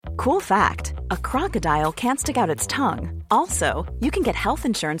Cool fact, a crocodile can't stick out its tongue. Also, you can get health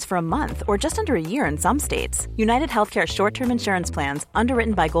insurance for a month or just under a year in some states. United Healthcare short-term insurance plans,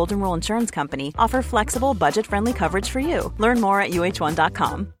 underwritten by Golden Rule Insurance Company, offer flexible, budget-friendly coverage for you. Learn more at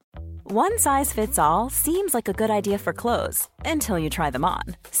uh1.com. One size fits all seems like a good idea for clothes until you try them on.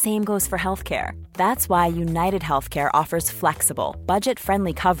 Same goes for healthcare. That's why United Healthcare offers flexible,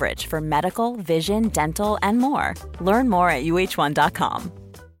 budget-friendly coverage for medical, vision, dental, and more. Learn more at uh1.com.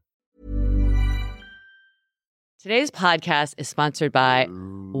 Today's podcast is sponsored by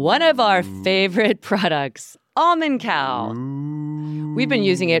one of our favorite products, Almond Cow. We've been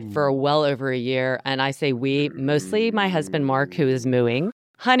using it for well over a year, and I say we, mostly my husband Mark, who is mooing.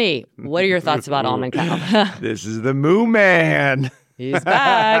 Honey, what are your thoughts about Almond Cow? This is the Moo Man. He's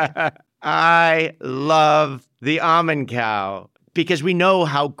back. I love the Almond Cow because we know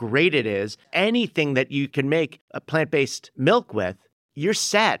how great it is. Anything that you can make a plant-based milk with, you're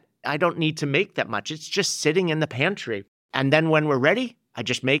set. I don't need to make that much. It's just sitting in the pantry. And then when we're ready, I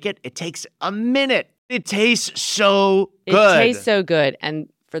just make it. It takes a minute. It tastes so good. It tastes so good. And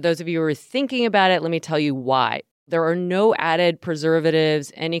for those of you who are thinking about it, let me tell you why. There are no added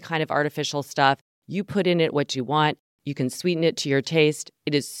preservatives, any kind of artificial stuff. You put in it what you want. You can sweeten it to your taste.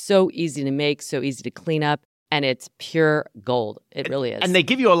 It is so easy to make, so easy to clean up, and it's pure gold. It really is. And they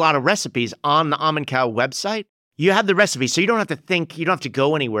give you a lot of recipes on the Almond Cow website. You have the recipe, so you don't have to think, you don't have to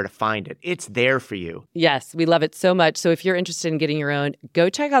go anywhere to find it. It's there for you. Yes, we love it so much. So if you're interested in getting your own, go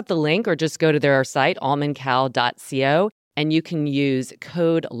check out the link or just go to their site, almondcow.co, and you can use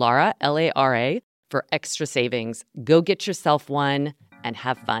code LARA, L-A-R-A, for extra savings. Go get yourself one and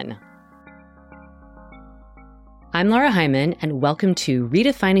have fun. I'm Laura Hyman, and welcome to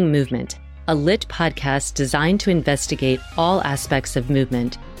Redefining Movement, a LYT podcast designed to investigate all aspects of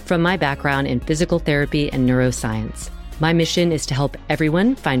movement from my background in physical therapy and neuroscience. My mission is to help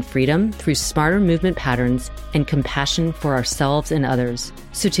everyone find freedom through smarter movement patterns and compassion for ourselves and others,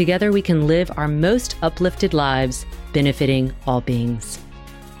 so together we can live our most uplifted lives, benefiting all beings.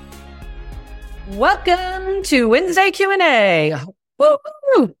 Welcome to Wednesday Q&A.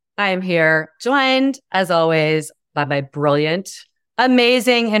 Woo-hoo! I am here, joined, as always, by my brilliant,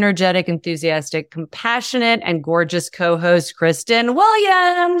 amazing, energetic, enthusiastic, compassionate, and gorgeous co-host, Kristen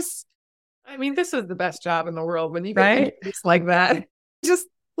Williams. I mean, this is the best job in the world when you get Right? introduced like that. Just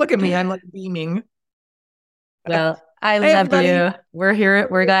look at me. I'm like beaming. Well, I Hey, love everybody. you. We're here.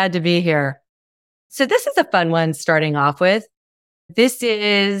 We're glad to be here. So this is a fun one starting off with. This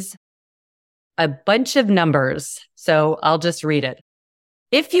is a bunch of numbers. So I'll just read it.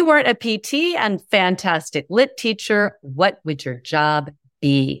 If you weren't a PT and fantastic LYT teacher, what would your job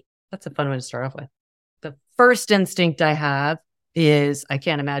be? That's a fun one to start off with. The first instinct I have is I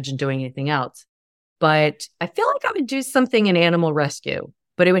can't imagine doing anything else, but I feel like I would do something in animal rescue,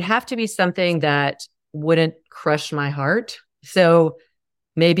 but it would have to be something that wouldn't crush my heart. So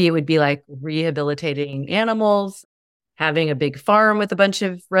maybe it would be like rehabilitating animals, having a big farm with a bunch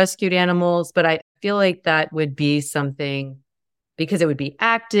of rescued animals. But I feel like that would be something because it would be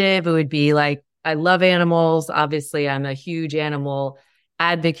active. It would be like, I love animals. Obviously, I'm a huge animal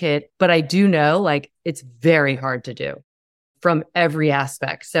advocate, but I do know like it's very hard to do from every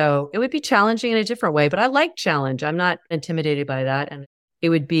aspect. So it would be challenging in a different way, but I like challenge. I'm not intimidated by that. And it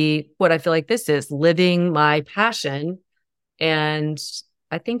would be what I feel like this is, living my passion. And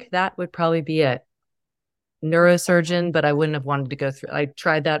I think that would probably be it. Neurosurgeon, but I wouldn't have wanted to go through. I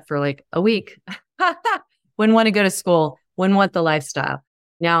tried that for like a week. Wouldn't want to go to school. Wouldn't want the lifestyle.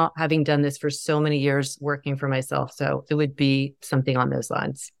 Now, having done this for so many years, working for myself. So it would be something on those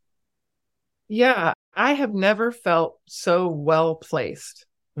lines. Yeah, I have never felt so well placed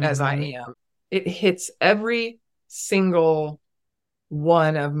as I am. It hits every single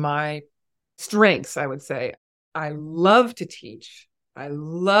one of my strengths, I would say. I love to teach. I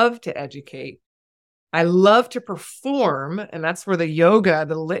love to educate. I love to perform. And that's where the yoga,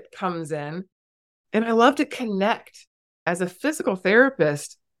 the LYT comes in. And I love to connect. As a physical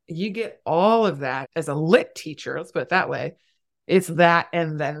therapist, you get all of that. As a LYT teacher, let's put it that way, it's that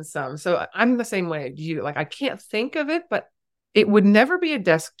and then some. So I'm the same way as you. Like, I can't think of it, but it would never be a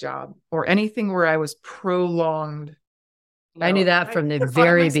desk job or anything where I was prolonged. I knew that from the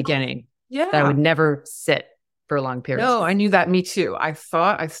very beginning. Yeah. That I would never sit for long periods. No, I knew that. Me too. I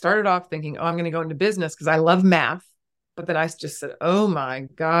started off thinking, oh, I'm going to go into business because I love math. But then I just said, oh my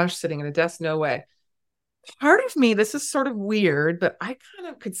gosh, sitting at a desk, no way. Part of me, this is sort of weird, but I kind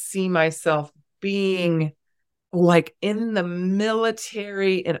of could see myself being like in the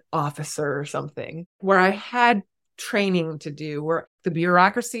military, an officer or something, where I had training to do, where the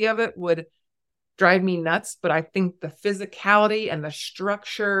bureaucracy of it would drive me nuts, but I think the physicality and the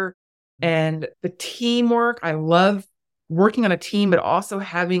structure and the teamwork, I love working on a team, but also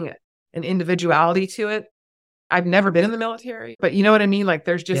having an individuality to it. I've never been in the military, but you know what I mean? Like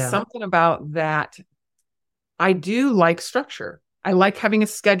there's just something about that. I do like structure. I like having a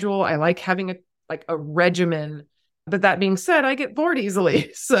schedule. I like having a regimen. But that being said, I get bored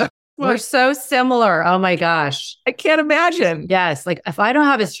easily. So we're so similar. Oh my gosh. I can't imagine. Yes. Like if I don't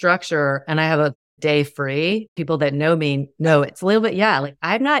have a structure and I have a day free, people that know me know it's a little bit, like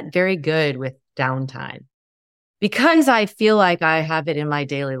I'm not very good with downtime because I feel like I have it in my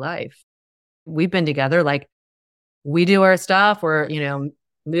daily life. We've been together, like we do our stuff. We're,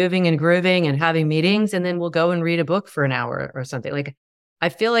 moving and grooving and having meetings, and then we'll go and read a book for an hour or something. Like, I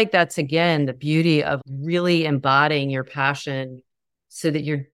feel like that's, again, the beauty of really embodying your passion so that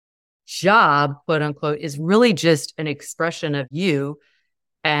your job, quote unquote, is really just an expression of you.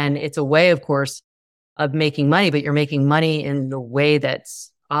 And it's a way, of course, of making money, but you're making money in the way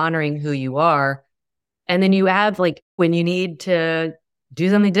that's honoring who you are. And then you have like when you need to do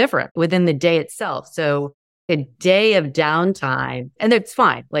something different within the day itself. So a day of downtime, and it's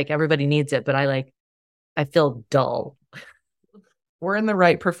fine. Like everybody needs it, but I feel dull. We're in the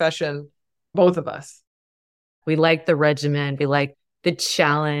right profession, both of us. We like the regimen. We like the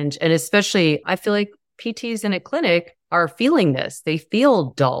challenge. And especially, I feel like PTs in a clinic are feeling this. They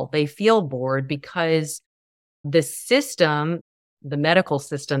feel dull. They feel bored because the system, the medical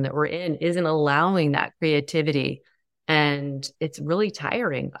system that we're in, isn't allowing that creativity. And it's really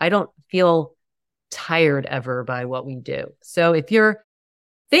tiring. I don't feel tired ever by what we do. So if you're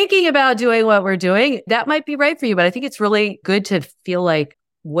thinking about doing what we're doing, that might be right for you. But I think it's really good to feel like,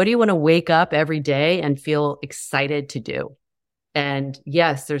 what do you want to wake up every day and feel excited to do? And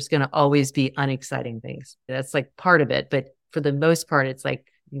yes, there's going to always be unexciting things. That's like part of it. But for the most part, it's like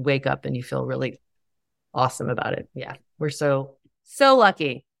you wake up and you feel really awesome about it. Yeah, we're so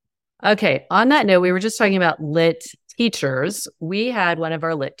lucky. Okay. On that note, we were just talking about LYT teachers. We had one of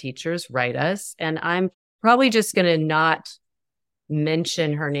our LYT teachers write us, and I'm probably just going to not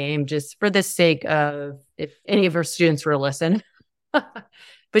mention her name just for the sake of if any of her students were to listen.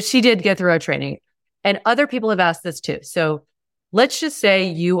 But she did get through our training, and other people have asked this too. So let's just say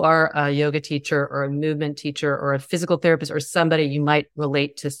you are a yoga teacher or a movement teacher or a physical therapist or somebody, you might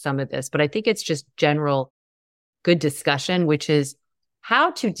relate to some of this, but I think it's just general good discussion, which is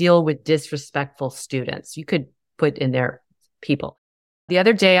how to deal with disrespectful students. You could put in there people. The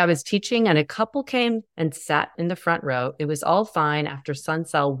other day I was teaching and a couple came and sat in the front row. It was all fine after Sun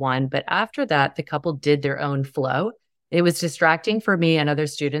Cell 1, but after that, the couple did their own flow. It was distracting for me and other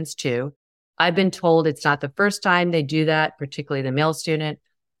students too. I've been told it's not the first time they do that, particularly the male student.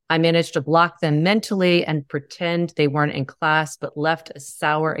 I managed to block them mentally and pretend they weren't in class, but left a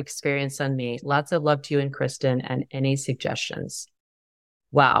sour experience on me. Lots of love to you and Kristen, and any suggestions.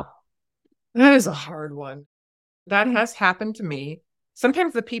 Wow. That is a hard one. That has happened to me.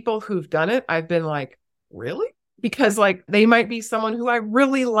 Sometimes the people who've done it, I've been like, really? Because like they might be someone who I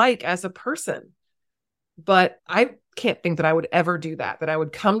really like as a person, but I can't think that I would ever do that I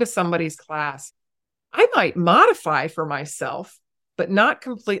would come to somebody's class. I might modify for myself, but not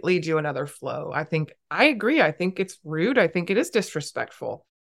completely do another flow. I agree. I think it's rude. I think it is disrespectful,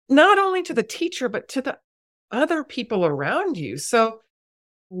 not only to the teacher, but to the other people around you. So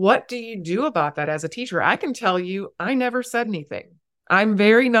what do you do about that as a teacher? I can tell you, I never said anything. I'm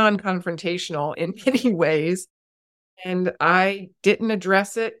very non-confrontational in many ways, and I didn't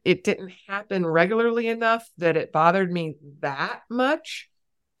address it. It didn't happen regularly enough that it bothered me that much,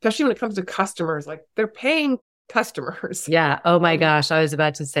 especially when it comes to customers. Like they're paying customers. Yeah. Oh my gosh. I was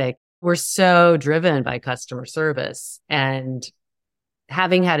about to say, we're so driven by customer service. And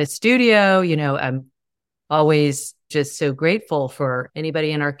having had a studio, I'm always just so grateful for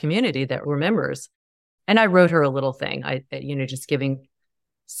anybody in our community that remembers. And I wrote her a little thing, just giving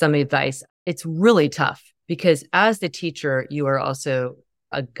some advice. It's really tough because as the teacher, you are also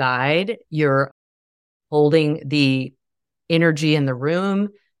a guide. You're holding the energy in the room.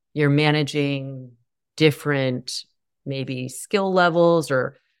 You're managing different maybe skill levels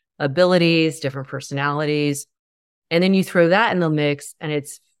or abilities, different personalities. And then you throw that in the mix and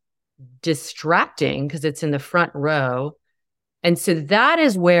it's distracting because it's in the front row. And so that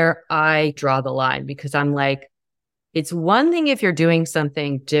is where I draw the line, because I'm like, it's one thing if you're doing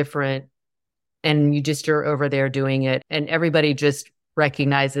something different and you just are over there doing it and everybody just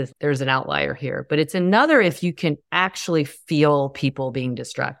recognizes there's an outlier here. But it's another if you can actually feel people being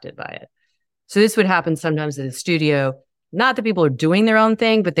distracted by it. So this would happen sometimes in the studio, not that people are doing their own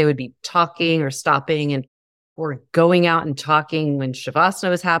thing, but they would be talking or stopping. And or going out and talking when Shavasana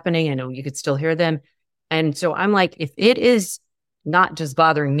was happening. I know you could still hear them. And so I'm like, if it is not just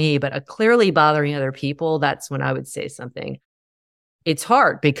bothering me, but clearly bothering other people, that's when I would say something. It's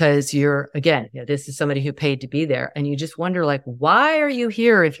hard because this is somebody who paid to be there. And you just wonder, like, why are you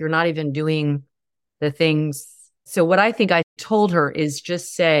here if you're not even doing the things? So what I think I told her is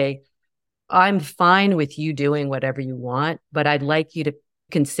just say, I'm fine with you doing whatever you want, but I'd like you to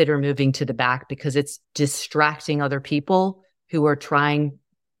consider moving to the back because it's distracting other people who are trying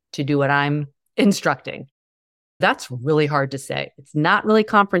to do what I'm instructing. That's really hard to say. It's not really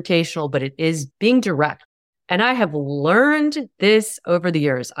confrontational, but it is being direct. And I have learned this over the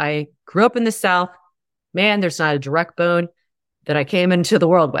years. I grew up in the South. Man, there's not a direct bone that I came into the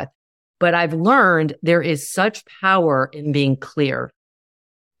world with. But I've learned there is such power in being clear.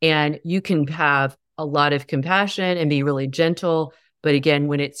 And you can have a lot of compassion and be really gentle. But again,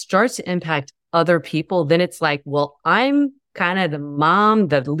 when it starts to impact other people, then it's like, well, I'm kind of the mom,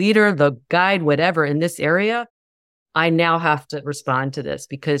 the leader, the guide, whatever in this area. I now have to respond to this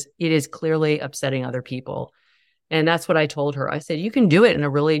because it is clearly upsetting other people. And that's what I told her. I said, you can do it in a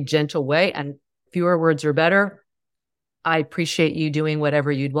really gentle way and fewer words are better. I appreciate you doing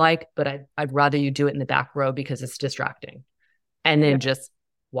whatever you'd like, but I'd rather you do it in the back row because it's distracting. And then just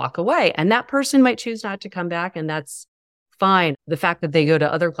walk away. And that person might choose not to come back, and that's fine. The fact that they go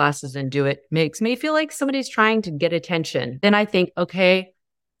to other classes and do it makes me feel like somebody's trying to get attention. Then I think, okay,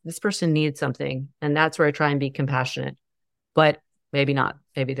 this person needs something. And that's where I try and be compassionate. But maybe not.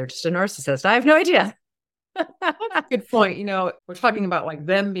 Maybe they're just a narcissist. I have no idea. That's a good point. We're talking about like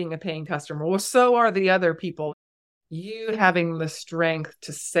them being a paying customer. Well, so are the other people. You having the strength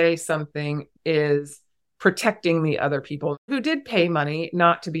to say something is protecting the other people who did pay money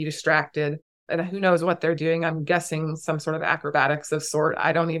not to be distracted. And who knows what they're doing. I'm guessing some sort of acrobatics of sort.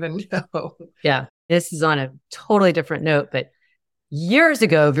 I don't even know. Yeah. This is on a totally different note, but years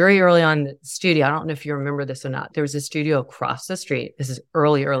ago, very early on in the studio, I don't know if you remember this or not, there was a studio across the street. This is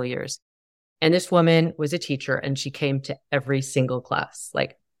early years. And this woman was a teacher and she came to every single class,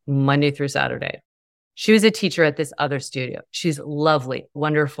 like Monday through Saturday. She was a teacher at this other studio. She's lovely,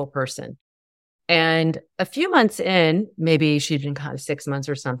 wonderful person. And a few months in, maybe she'd been kind of 6 months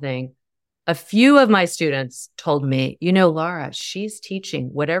or something, a few of my students told me, Laura, she's teaching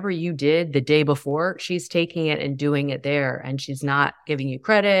whatever you did the day before. She's taking it and doing it there. And she's not giving you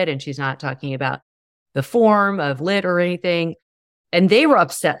credit. And she's not talking about the form of LYT or anything. And they were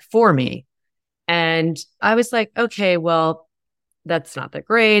upset for me. And I was like, okay, well, that's not that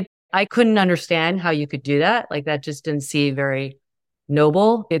great. I couldn't understand how you could do that. Like that just didn't seem very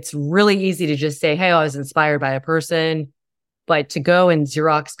noble. It's really easy to just say, hey, I was inspired by a person. But to go and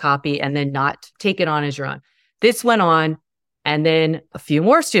Xerox copy and then not take it on as your own. This went on. And then a few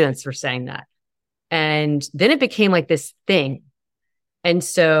more students were saying that. And then it became like this thing. And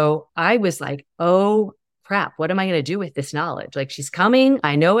so I was like, oh crap, what am I going to do with this knowledge? Like she's coming.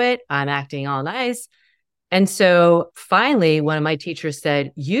 I know it. I'm acting all nice. And so finally, one of my teachers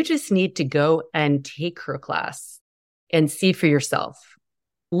said, you just need to go and take her class and see for yourself.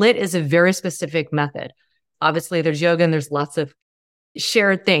 LYT is a very specific method. Obviously, there's yoga and there's lots of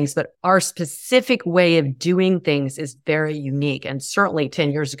shared things, but our specific way of doing things is very unique. And certainly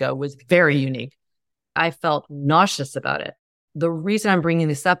 10 years ago was very unique. I felt nauseous about it. The reason I'm bringing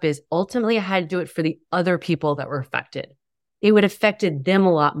this up is ultimately I had to do it for the other people that were affected. It would have affected them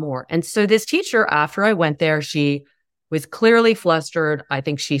a lot more. And so this teacher, after I went there, she was clearly flustered. I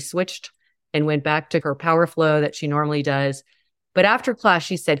think she switched and went back to her power flow that she normally does. But after class,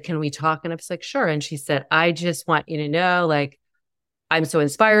 she said, can we talk? And I was like, sure. And she said, I just want you to know, like, I'm so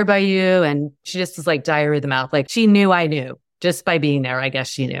inspired by you. And she just was like diarrhea of the mouth. Like she knew I knew just by being there. I guess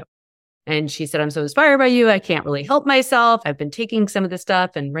she knew. And she said, I'm so inspired by you. I can't really help myself. I've been taking some of this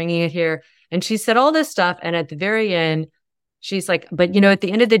stuff and bringing it here. And she said all this stuff. And at the very end, she's like, but at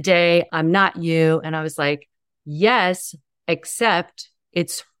the end of the day, I'm not you. And I was like, yes, except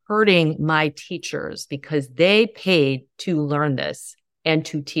it's hurting my teachers because they paid to learn this and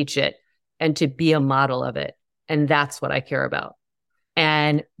to teach it and to be a model of it. And that's what I care about.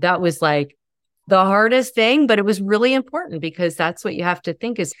 And that was like the hardest thing, but it was really important because that's what you have to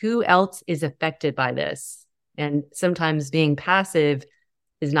think is who else is affected by this. And sometimes being passive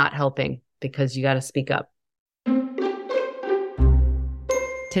is not helping because you got to speak up.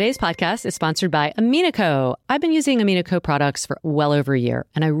 Today's podcast is sponsored by AminoCo. I've been using AminoCo products for well over a year,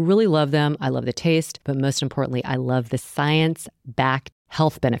 and I really love them. I love the taste, but most importantly, I love the science-backed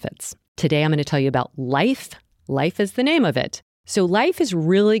health benefits. Today, I'm going to tell you about Life. Life is the name of it. So Life is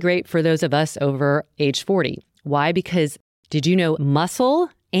really great for those of us over age 40. Why? Because did you know muscle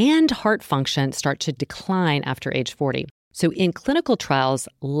and heart function start to decline after age 40. So in clinical trials,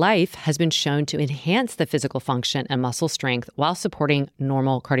 LYF has been shown to enhance the physical function and muscle strength while supporting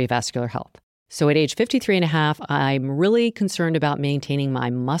normal cardiovascular health. So at age 53 and a half, I'm really concerned about maintaining my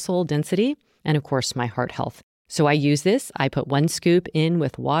muscle density and, of course, my heart health. So I use this. I put 1 scoop in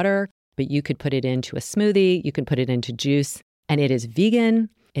with water, but you could put it into a smoothie. You can put it into juice. And it is vegan,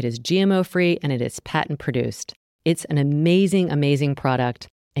 it is GMO-free, and it is patent-produced. It's an amazing, amazing product.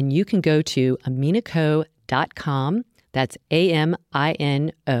 And you can go to aminoco.com. That's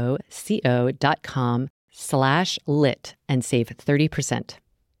aminoco.com/lit and save 30%.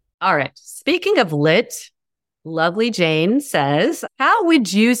 All right. Speaking of lit, lovely Jane says, how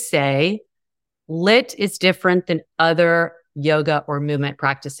would you say lit is different than other yoga or movement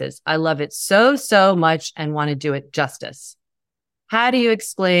practices? I love it so, so much and want to do it justice. How do you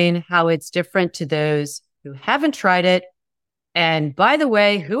explain how it's different to those who haven't tried it? And by the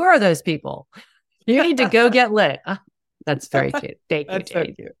way, who are those people? You need to go get lit. That's very cute. Thank you, That's Jane.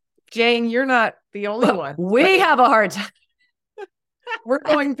 so cute. Jane, you're not the only one. We have a hard time. We're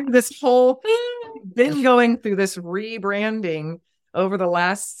going through this rebranding over the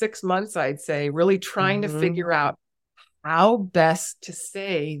last 6 months, I'd say, really trying to figure out how best to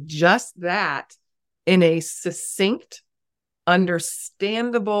say just that in a succinct,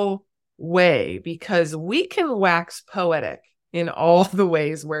 understandable way, because we can wax poetic in all the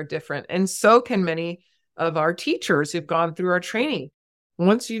ways we're different. And so can many of our teachers who've gone through our training.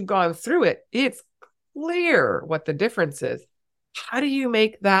 Once you've gone through it, it's clear what the difference is. How do you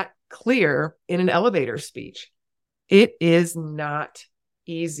make that clear in an elevator speech? It is not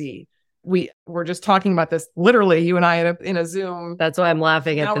easy. We were just talking about this, literally, you and I in a Zoom. That's why I'm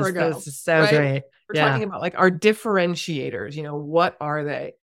laughing at this. This is so great. We're talking about like our differentiators, what are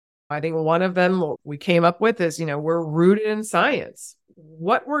they? I think one of them we came up with is, we're rooted in science.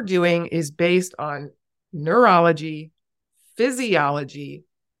 What we're doing is based on neurology, physiology,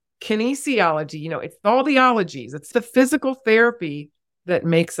 kinesiology, it's all the ologies. It's the physical therapy that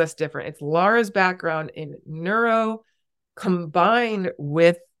makes us different. It's Laura's background in neuro combined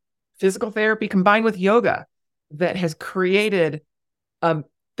with physical therapy, combined with yoga, that has created a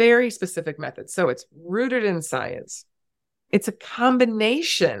very specific method. So it's rooted in science. It's a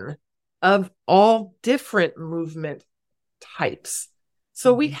combination of all different movement types.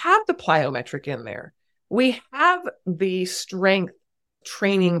 So we have the plyometric in there. We have the strength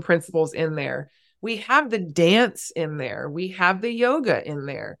training principles in there. We have the dance in there. We have the yoga in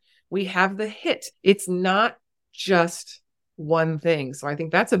there. We have the HIIT. It's not just one thing. So I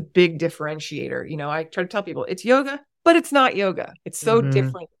think that's a big differentiator. I try to tell people it's yoga, but it's not yoga. It's so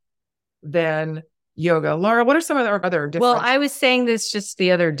different than yoga. Laura, what are some of our other different? Well, I was saying this just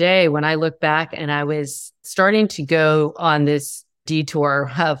the other day when I look back and I was starting to go on this detour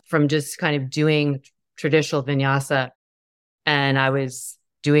from just kind of doing traditional vinyasa. And I was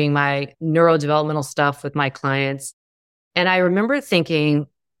doing my neurodevelopmental stuff with my clients. And I remember thinking,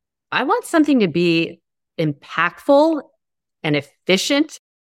 I want something to be impactful and efficient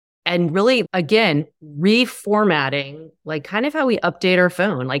and really, again, reformatting, like kind of how we update our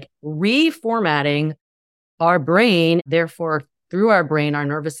phone, like reformatting our brain, therefore through our brain, our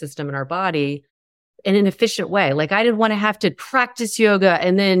nervous system and our body in an efficient way. Like I didn't want to have to practice yoga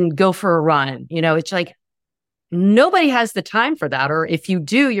and then go for a run. It's like nobody has the time for that. Or if you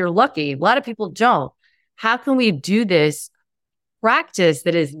do, you're lucky. A lot of people don't. How can we do this practice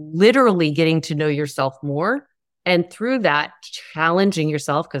that is literally getting to know yourself more? And through that, challenging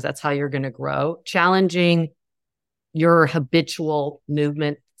yourself, because that's how you're going to grow, challenging your habitual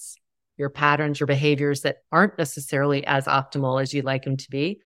movements, your patterns, your behaviors that aren't necessarily as optimal as you'd like them to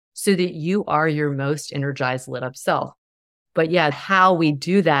be, so that you are your most energized, lit up self. But yeah, how we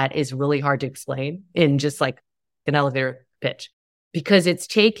do that is really hard to explain in just like an elevator pitch, because it's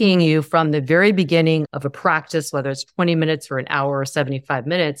taking you from the very beginning of a practice, whether it's 20 minutes or an hour or 75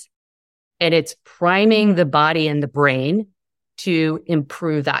 minutes, and it's priming the body and the brain to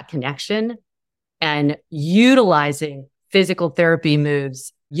improve that connection and utilizing physical therapy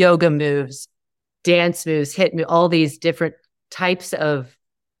moves, yoga moves, dance moves, HIIT moves, all these different types of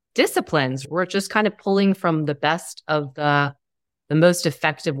disciplines. We're just kind of pulling from the best of the most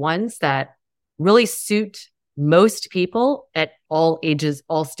effective ones that really suit most people at all ages,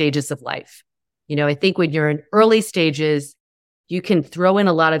 all stages of life. I think when you're in early stages, you can throw in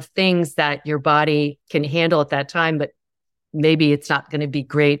a lot of things that your body can handle at that time, but maybe it's not going to be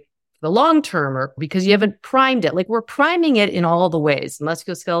great for the long term, or because you haven't primed it. Like we're priming it in all the ways,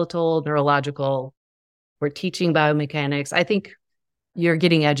 musculoskeletal, neurological, we're teaching biomechanics. I think you're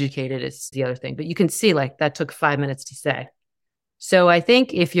getting educated is the other thing, but you can see like that took 5 minutes to say. So I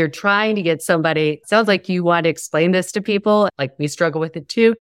think if you're trying to get somebody, it sounds like you want to explain this to people, like we struggle with it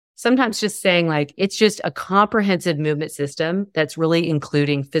too. Sometimes just saying like, it's just a comprehensive movement system that's really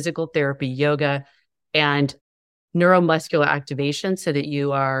including physical therapy, yoga, and neuromuscular activation so that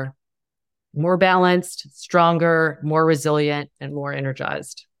you are more balanced, stronger, more resilient, and more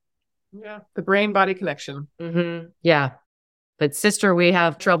energized. Yeah. The brain-body connection. Mm-hmm. Yeah. But sister, we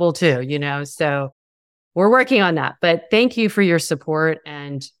have trouble too, so we're working on that. But thank you for your support.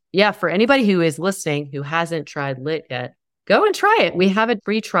 And yeah, for anybody who is listening who hasn't tried LYT yet, go and try it. We have a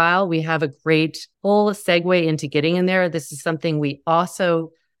free trial. We have a great whole segue into getting in there. This is something we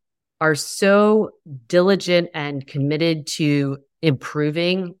also are so diligent and committed to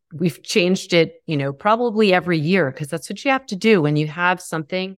improving. We've changed it, probably every year, because that's what you have to do when you have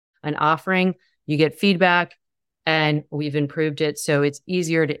something, an offering, you get feedback, and we've improved it. So it's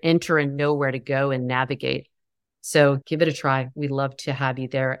easier to enter and know where to go and navigate. So give it a try. We'd love to have you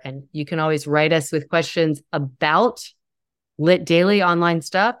there. And you can always write us with questions about LYT Daily online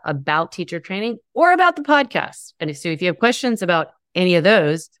stuff, about teacher training, or about the podcast. And so if you have questions about any of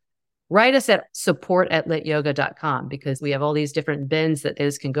those, write us at support@lytyoga.com, because we have all these different bins that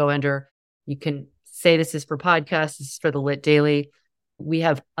those can go under. You can say this is for podcasts, this is for the LYT Daily. We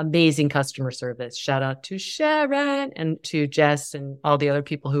have amazing customer service. Shout out to Sharon and to Jess and all the other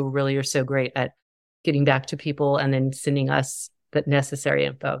people who really are so great at getting back to people and then sending us the necessary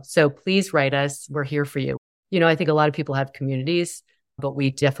info. So please write us. We're here for you. I think a lot of people have communities, but we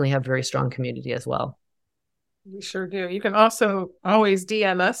definitely have a very strong community as well. We sure do. You can also always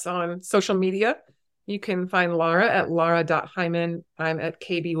DM us on social media. You can find Laura at laura.hyman. I'm at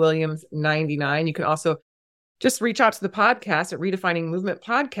kbwilliams99. You can also just reach out to the podcast at Redefining Movement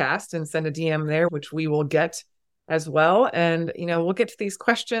Podcast and send a DM there, which we will get as well. And, we'll get to these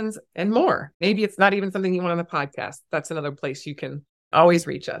questions and more. Maybe it's not even something you want on the podcast. That's another place you can always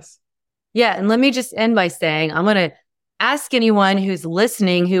reach us. Yeah. And let me just end by saying, I'm going to ask anyone who's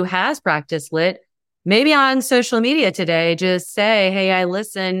listening who has practiced LYT, maybe on social media today, just say, hey, I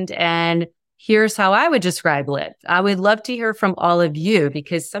listened and here's how I would describe LYT. I would love to hear from all of you,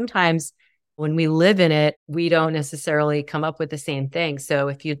 because sometimes when we live in it, we don't necessarily come up with the same thing. So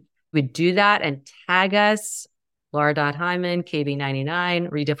if you would do that and tag us, Laura.Hyman,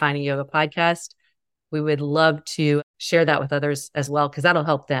 KB99, Redefining Yoga Podcast, we would love to share that with others as well, because that'll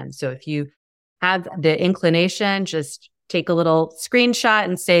help them. So if you have the inclination, just take a little screenshot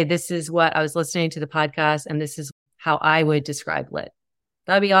and say, this is what I was listening to the podcast, and this is how I would describe LYT.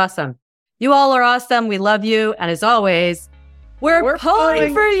 That'd be awesome. You all are awesome. We love you. And as always, we're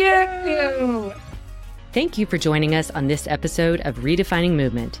pulling for you. Thank you for joining us on this episode of Redefining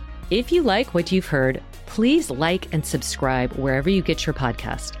Movement. If you like what you've heard, please like and subscribe wherever you get your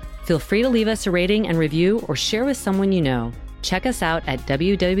podcast. Feel free to leave us a rating and review or share with someone you know. Check us out at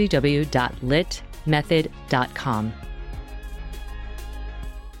www.lytmethod.com.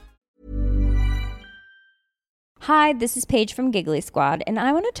 Hi, this is Paige from Giggly Squad, and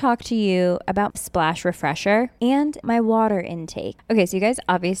I want to talk to you about Splash Refresher and my water intake. Okay, so you guys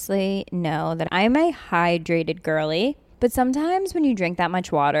obviously know that I'm a hydrated girly, but sometimes when you drink that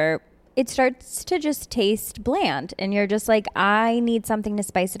much water, it starts to just taste bland, and you're just like, I need something to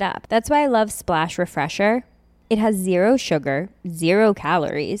spice it up. That's why I love Splash Refresher. It has 0 sugar, 0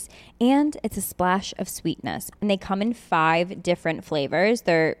 calories, and it's a splash of sweetness. And they come in 5 different flavors.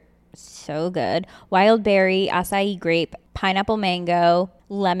 They're so good. Wild berry, acai grape, pineapple mango,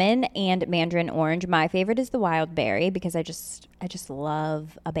 lemon, and mandarin orange. My favorite is the wild berry because I just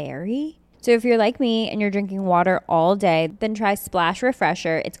love a berry. So if you're like me and you're drinking water all day, then try Splash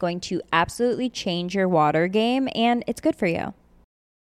Refresher. It's going to absolutely change your water game, and it's good for you.